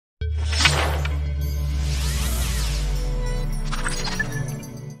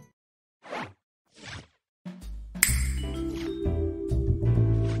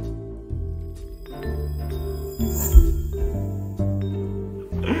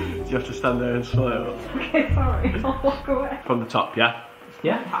You have to stand there and smile. Okay, sorry, I'll walk away. From the top, yeah?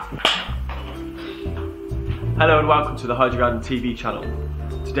 Yeah. Hello and welcome to the Hide Your Garden TV channel.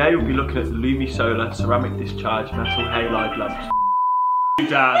 Today we'll be looking at the LUMii Solar Ceramic Discharge Metal Halide Lamps.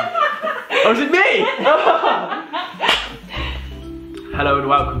 Dan. Oh, is it me? Hello and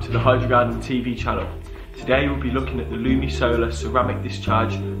welcome to the Hide Your Garden TV channel. Today we'll be looking at the LUMii Solar Ceramic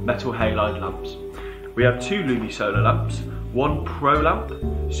Discharge Metal Halide Lamps. We have two LUMii Solar lamps, one Pro lamp,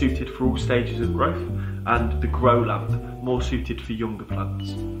 suited for all stages of growth, and the Grow lamp, more suited for younger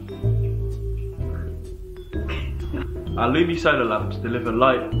plants. Our LUMii Solar lamps deliver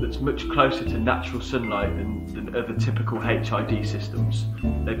light that's much closer to natural sunlight than other typical HID systems.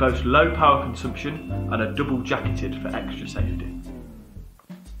 They boast low power consumption and are double jacketed for extra safety.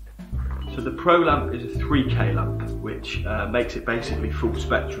 So the Pro lamp is a 3K lamp, which makes it basically full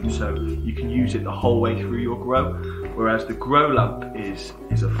spectrum, so you can use it the whole way through your grow, whereas the Grow lamp is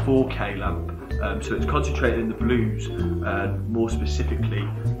a 4K lamp, so it's concentrated in the blues, more specifically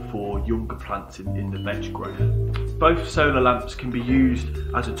for younger plants in the veg growth. Both solar lamps can be used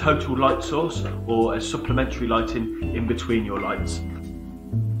as a total light source or as supplementary lighting in between your lights.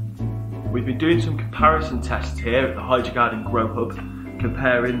 We've been doing some comparison tests here at the Hide Your Garden Grow Hub,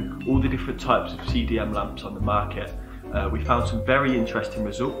 comparing all the different types of CDM lamps on the market. We found some very interesting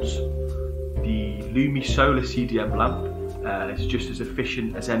results. The LUMii Solar CDM lamp is just as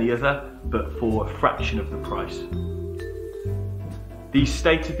efficient as any other, but for a fraction of the price. These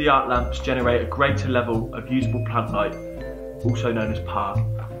state-of-the-art lamps generate a greater level of usable plant light, also known as PAR.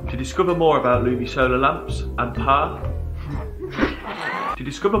 To discover more about LUMii Solar lamps and PAR,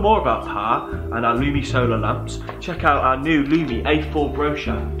 and our LUMii Solar lamps, check out our new LUMii A4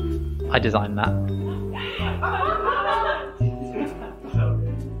 brochure. I designed that.